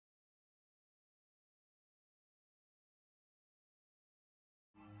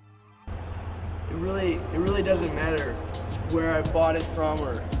really doesn't matter where I bought it from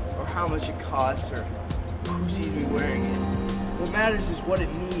or how much it costs or who sees me wearing it. What matters is what it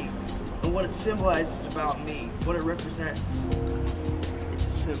means and what it symbolizes about me, what it represents. It's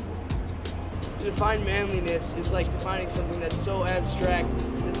a symbol. To define manliness is like defining something that's so abstract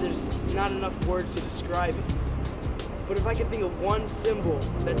that there's not enough words to describe it. But if I can think of one symbol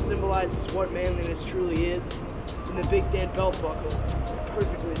that symbolizes what manliness truly is, then the Big Dan belt buckle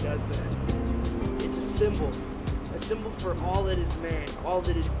perfectly does that. It's a symbol for all that is man, all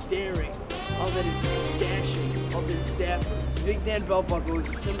that is daring, all that is dashing, all that is dapper. The Big Dan belt buckle is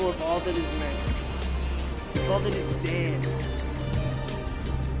a symbol of all that is man, all that is Dan.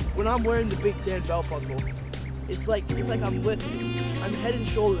 When I'm wearing the Big Dan belt buckle, it's like I'm lifted. I'm head and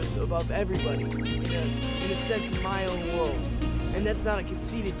shoulders above everybody in a sense in my own world. And that's not a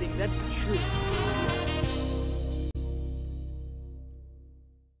conceited thing, that's the truth.